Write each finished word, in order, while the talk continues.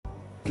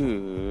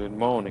Good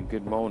morning,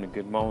 good morning,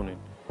 good morning.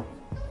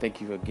 Thank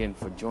you again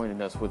for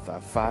joining us with our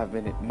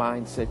 5-minute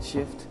mindset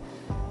shift.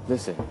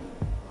 Listen,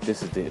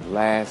 this is the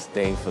last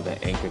day for the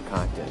Anchor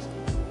contest,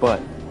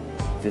 but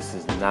this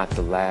is not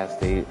the last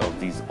day of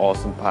these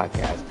awesome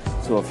podcasts.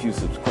 So if you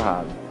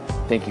subscribe,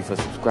 thank you for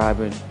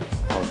subscribing.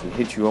 I will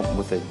hit you up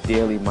with a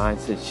daily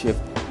mindset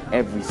shift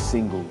every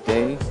single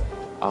day.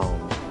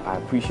 I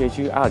appreciate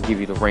you. I'll give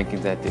you the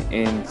rankings at the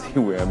end, see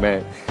where I'm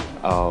at.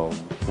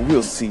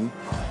 We'll see.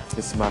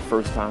 This is my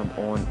first time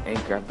on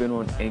Anchor. I've been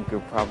on Anchor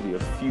probably a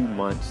few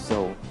months,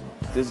 so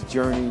this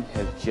journey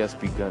has just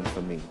begun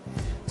for me.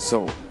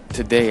 So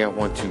today I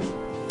want to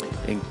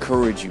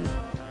encourage you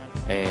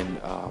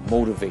and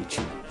motivate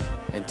you.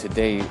 And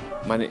today,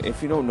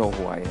 if you don't know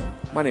who I am,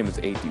 my name is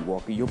A.D.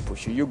 Walker, your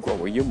pusher, your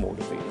grower, your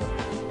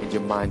motivator, and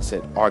your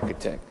mindset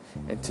architect.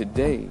 And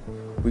today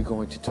we're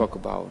going to talk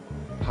about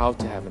how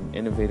to have an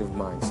innovative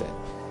mindset,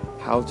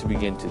 how to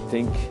begin to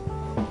think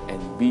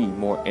and be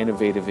more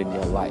innovative in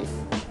your life.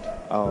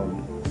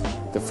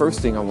 The first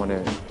thing I want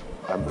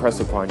to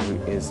impress upon you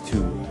is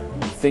to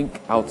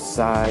think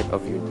outside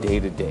of your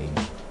day-to-day,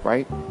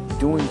 right?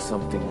 Doing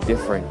something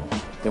different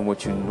than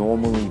what you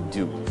normally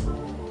do,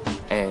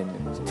 and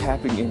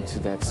tapping into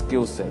that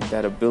skill set,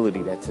 that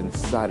ability that's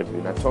inside of you.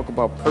 And I talk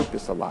about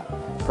purpose a lot.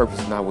 Purpose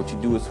is not what you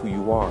do, it's who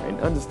you are. And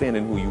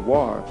understanding who you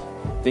are,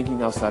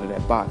 thinking outside of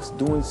that box,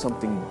 doing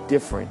something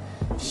different,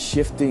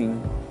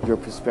 shifting your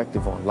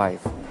perspective on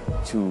life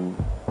to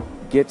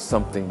get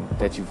something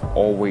that you've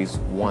always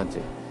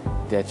wanted,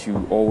 that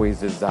you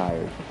always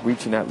desired,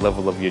 reaching that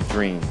level of your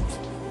dreams.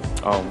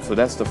 So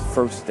that's the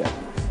first step.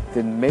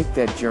 Then make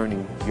that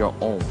journey your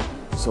own.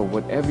 So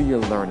whatever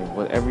you're learning,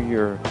 whatever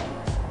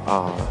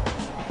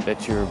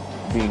that you're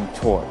being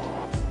taught,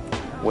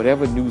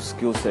 whatever new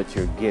skill set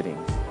you're getting,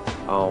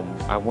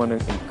 I want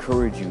to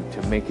encourage you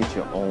to make it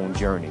your own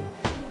journey.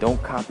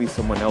 Don't copy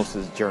someone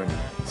else's journey.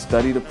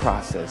 Study the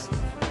process,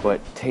 but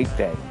take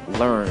that,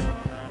 learn,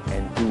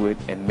 and do it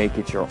and make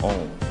it your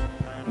own.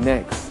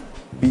 Next,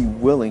 be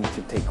willing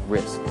to take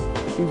risks.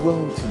 Be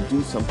willing to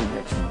do something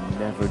that you've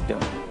never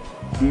done.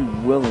 Be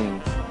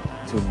willing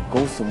to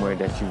go somewhere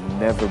that you've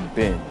never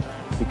been,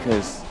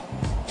 because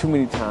too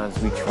many times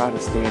we try to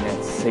stay in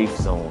that safe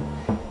zone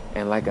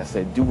and, like I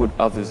said, do what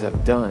others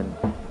have done,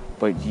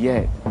 but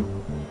yet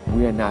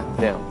we are not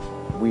them.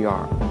 We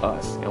are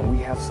us, and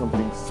we have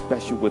something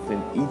special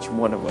within each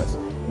one of us.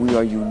 We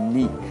are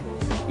unique.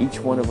 Each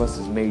one of us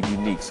is made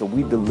unique, so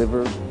we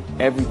deliver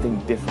everything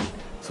different.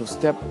 So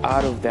step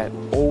out of that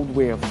old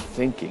way of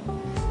thinking,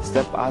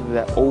 step out of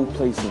that old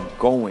place of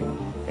going,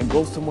 and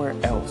go somewhere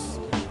else.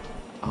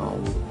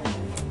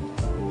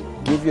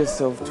 Give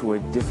yourself to a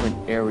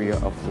different area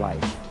of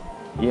life.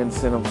 You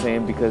understand what I'm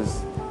saying?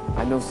 Because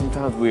I know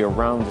sometimes we're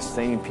around the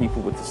same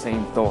people with the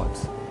same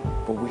thoughts,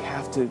 but we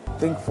have to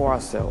think for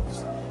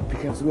ourselves,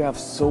 because we have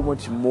so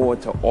much more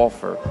to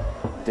offer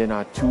than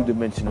our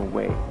two-dimensional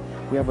way.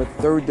 We have a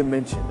third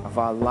dimension of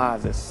our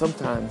lives that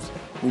sometimes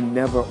we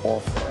never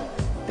offer.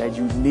 That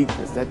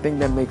uniqueness, that thing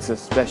that makes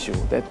us special,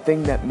 that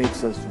thing that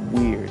makes us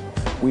weird,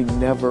 we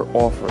never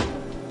offer.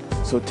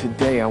 So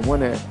today I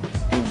want to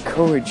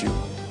encourage you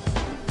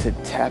to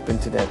tap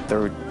into that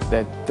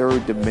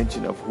third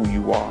dimension of who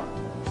you are.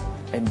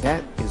 And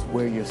that is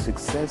where your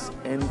success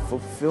and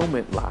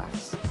fulfillment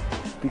lies.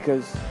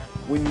 Because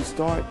when you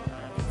start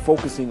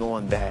focusing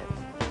on that,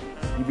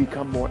 you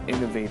become more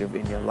innovative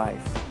in your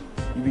life.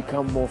 You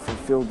become more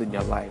fulfilled in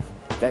your life.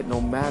 That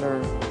no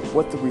matter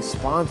what the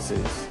response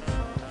is,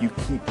 you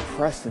keep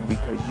pressing,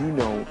 because you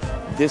know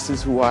this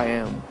is who I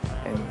am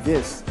and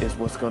this is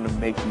what's going to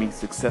make me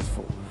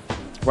successful,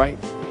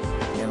 right?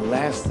 And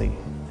lastly,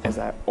 as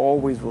I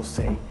always will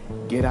say,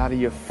 get out of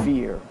your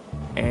fear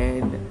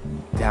and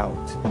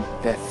doubt.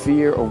 That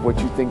fear of what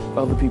you think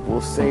other people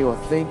will say or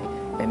think,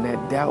 and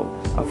that doubt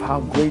of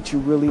how great you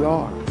really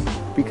are.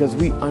 Because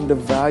we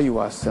undervalue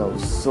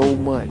ourselves so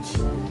much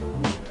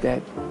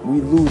that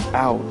we lose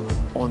out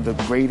on the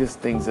greatest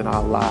things in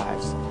our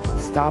lives.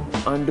 Stop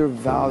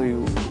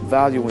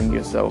undervaluing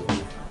yourself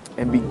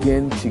and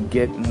begin to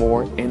get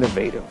more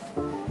innovative.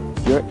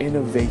 Your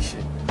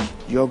innovation,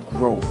 your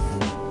growth,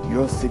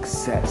 your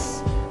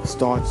success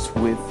starts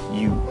with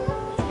you.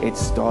 It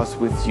starts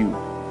with you.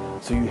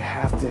 So you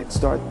have to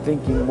start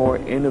thinking more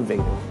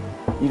innovative.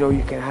 You know,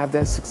 you can have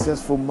that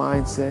successful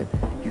mindset,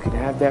 you can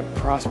have that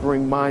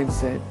prospering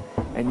mindset,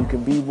 and you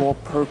can be more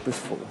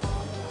purposeful.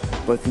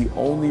 But the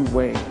only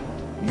way,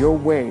 your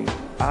way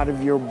out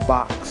of your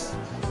box,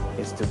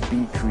 is to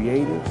be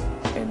creative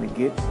and to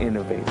get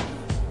innovative.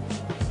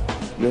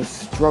 Your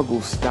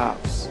struggle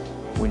stops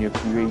when your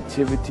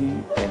creativity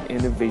and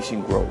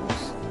innovation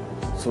grows.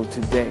 So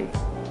today,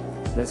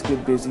 let's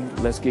get busy,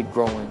 let's get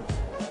growing.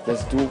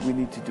 Let's do what we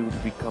need to do to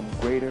become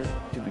greater,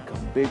 to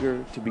become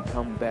bigger, to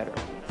become better.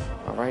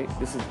 All right,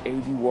 this is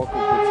A.D. Walker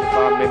with your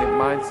 5-minute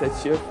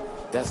mindset shift.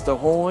 That's the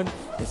horn.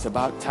 It's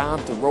about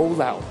time to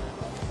roll out.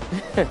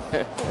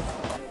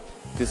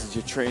 This is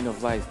your train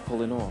of life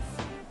pulling off.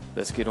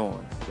 Let's get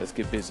on. Let's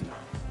get busy.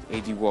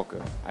 A.D.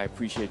 Walker, I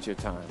appreciate your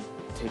time.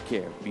 Take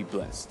care. Be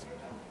blessed.